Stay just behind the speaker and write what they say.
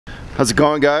How's it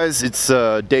going, guys? It's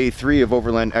day 3 of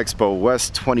Overland Expo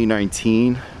West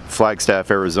 2019, Flagstaff,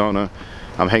 Arizona.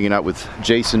 I'm hanging out with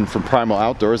Jason from Primal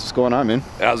Outdoors. What's going on, man?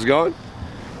 How's it going?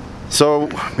 So,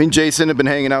 me and Jason have been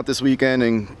hanging out this weekend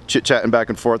and chit-chatting back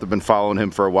and forth. I've been following him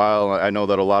for a while. I know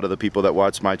that a lot of the people that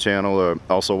watch my channel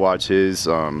also watch his.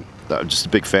 I'm just a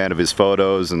big fan of his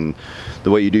photos and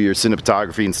the way you do your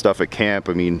cinematography and stuff at camp.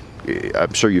 I mean,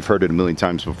 I'm sure you've heard it a million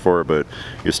times before, but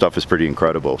your stuff is pretty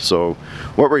incredible. So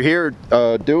what we're here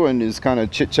doing is kind of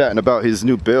chit-chatting about his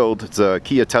new build. It's a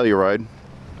Kia Telluride.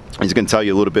 He's going to tell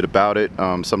you a little bit about it,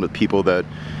 some of the people that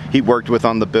he worked with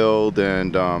on the build,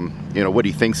 and you know, what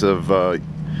he thinks of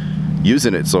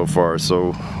using it so far.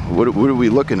 So what are we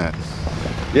looking at?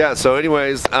 Yeah, so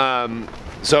anyways,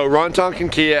 so Ron Tonkin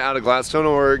Kia out of Gladstone,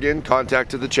 Oregon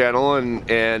contacted the channel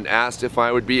and asked if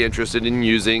I would be interested in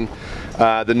using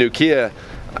the new Kia.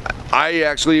 I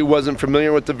actually wasn't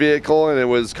familiar with the vehicle, and it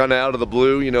was kind of out of the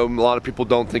blue. You know, a lot of people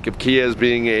don't think of Kia as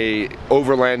being a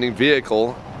overlanding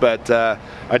vehicle, but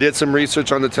I did some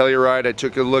research on the Telluride. I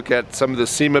took a look at some of the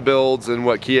SEMA builds and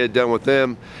what Kia had done with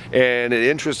them, and it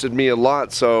interested me a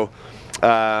lot. So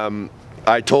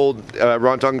I told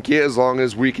Ron Tonkin Kia, as long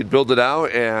as we could build it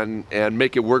out and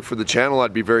make it work for the channel,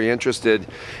 I'd be very interested.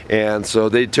 And so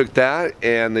they took that,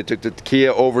 and they took the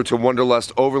Kia over to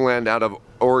Wanderlust Overland out of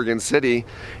Oregon City,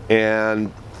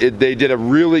 and they did a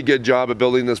really good job of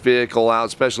building this vehicle out,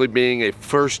 especially being a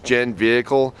first-gen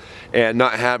vehicle and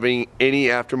not having any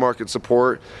aftermarket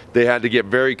support. They had to get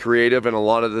very creative in a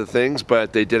lot of the things,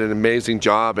 but they did an amazing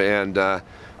job, and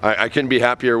I couldn't be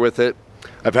happier with it.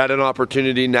 I've had an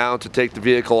opportunity now to take the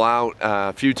vehicle out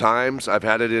a few times. I've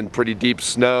had it in pretty deep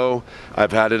snow.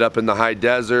 I've had it up in the high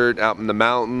desert, out in the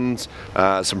mountains,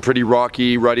 some pretty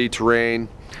rocky, rutty terrain,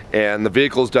 and the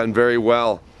vehicle's done very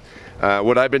well.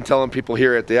 What I've been telling people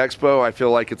here at the Expo, I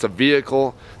feel like it's a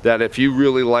vehicle that if you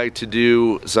really like to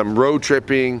do some road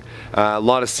tripping, a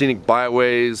lot of scenic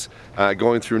byways,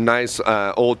 going through nice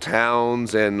old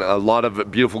towns and a lot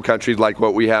of beautiful country like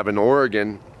what we have in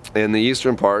Oregon in the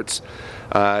eastern parts,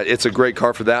 it's a great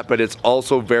car for that, but it's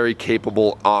also very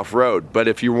capable off-road. But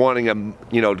if you're wanting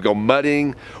to go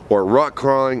mudding or rock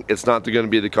crawling, it's not going to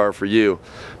be the car for you.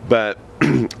 But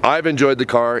I've enjoyed the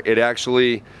car. It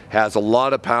actually has a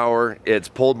lot of power. It's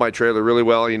pulled my trailer really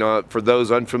well. You know, for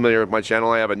those unfamiliar with my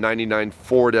channel, I have a '99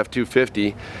 Ford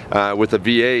F-250 with a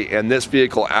V8, and this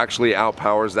vehicle actually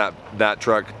outpowers that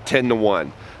truck 10 to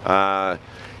 1.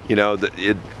 You know,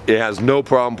 it has no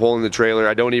problem pulling the trailer.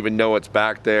 I don't even know it's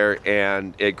back there,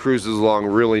 and it cruises along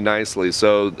really nicely.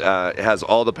 So it has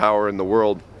all the power in the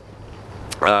world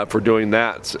for doing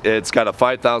that. It's got a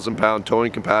 5,000 pound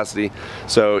towing capacity,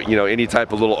 so you know, any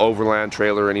type of little overland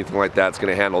trailer or anything like that, it's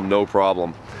going to handle no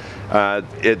problem.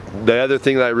 The other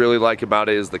thing that I really like about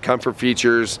it is the comfort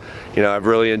features. You know, I've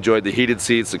really enjoyed the heated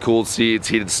seats, the cooled seats,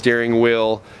 heated steering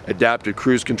wheel, adaptive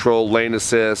cruise control, lane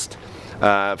assist.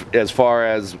 As far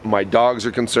as my dogs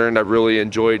are concerned, I've really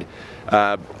enjoyed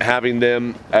having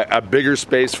them a bigger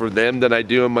space for them than I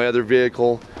do in my other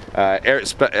vehicle.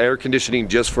 Air conditioning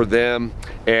just for them,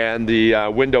 and the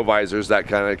window visors that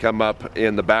kind of come up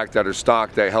in the back that are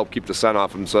stock that help keep the sun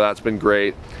off them, so that's been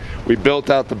great. We built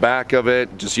out the back of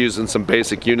it just using some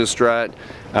basic unistrut.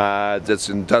 That's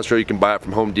industrial, you can buy it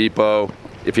from Home Depot.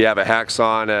 If you have a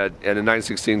hacksaw and a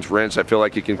 9/16 wrench, I feel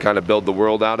like you can kind of build the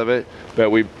world out of it. But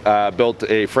we built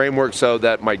a framework so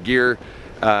that my gear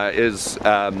is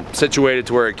situated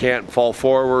to where it can't fall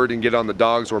forward and get on the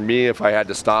dogs or me if I had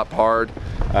to stop hard.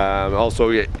 Also,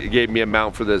 it gave me a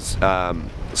mount for this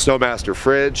Snowmaster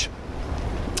fridge.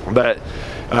 But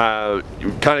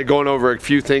kind of going over a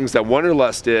few things that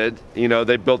Wanderlust did. You know,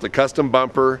 they built a custom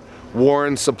bumper.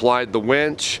 Warren supplied the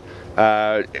winch.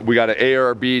 We got an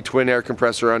ARB twin air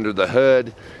compressor under the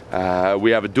hood.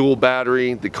 We have a dual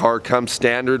battery. The car comes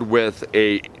standard with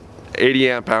a 80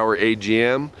 amp hour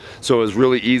AGM, so it was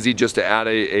really easy just to add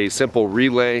a simple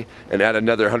relay and add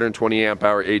another 120 amp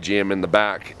hour AGM in the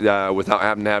back without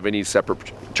having to have any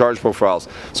separate charge profiles.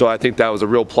 So I think that was a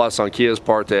real plus on Kia's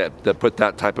part to put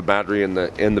that type of battery in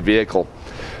the vehicle.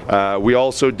 We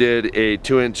also did a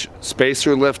 2-inch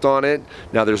spacer lift on it.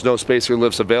 Now there's no spacer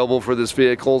lifts available for this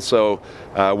vehicle, so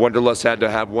Wanderlust had to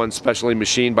have one specially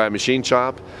machined by a machine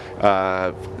shop,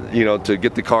 you know, to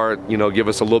get the car, you know, give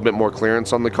us a little bit more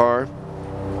clearance on the car.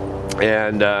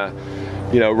 And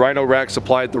you know, Rhino Rack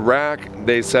supplied the rack.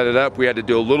 They set it up. We had to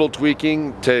do a little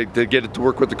tweaking to get it to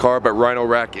work with the car, but Rhino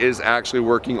Rack is actually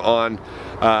working on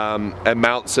a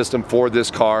mount system for this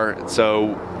car,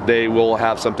 so they will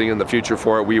have something in the future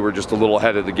for it. We were just a little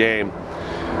ahead of the game.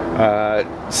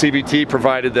 CVT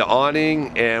provided the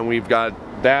awning, and we've got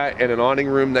that and an awning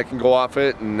room that can go off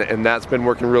it, and that's been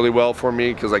working really well for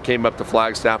me because I came up to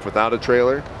Flagstaff without a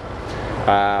trailer.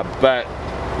 But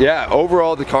yeah,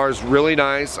 overall the car is really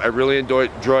nice. I really enjoy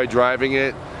driving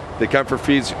it. The comfort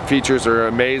features are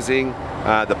amazing.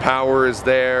 The power is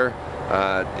there.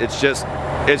 It's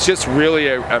just really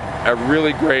a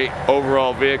really great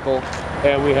overall vehicle.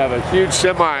 And we have a huge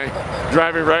semi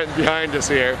driving right behind us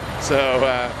here. So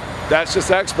that's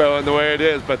just Expo and the way it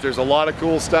is. But there's a lot of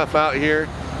cool stuff out here.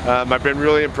 I've been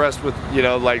really impressed with, you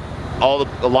know, like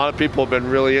a lot of people have been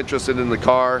really interested in the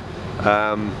car.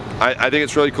 I think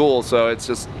it's really cool. So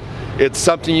it's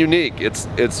something unique. It's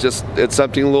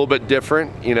something a little bit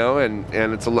different, you know, and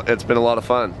it's been a lot of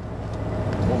fun.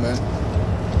 Cool, man.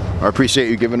 I appreciate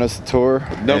you giving us a tour.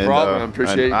 No problem. I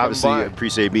appreciate you obviously coming by.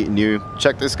 Appreciate meeting you.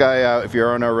 Check this guy out if you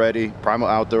aren't already. Primal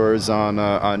Outdoors on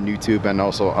YouTube and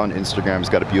also on Instagram. He's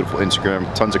got a beautiful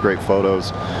Instagram, tons of great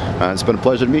photos. It's been a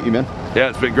pleasure to meet you, man. Yeah,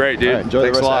 it's been great, dude. All right, enjoy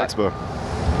Thanks the rest a lot. of Expo.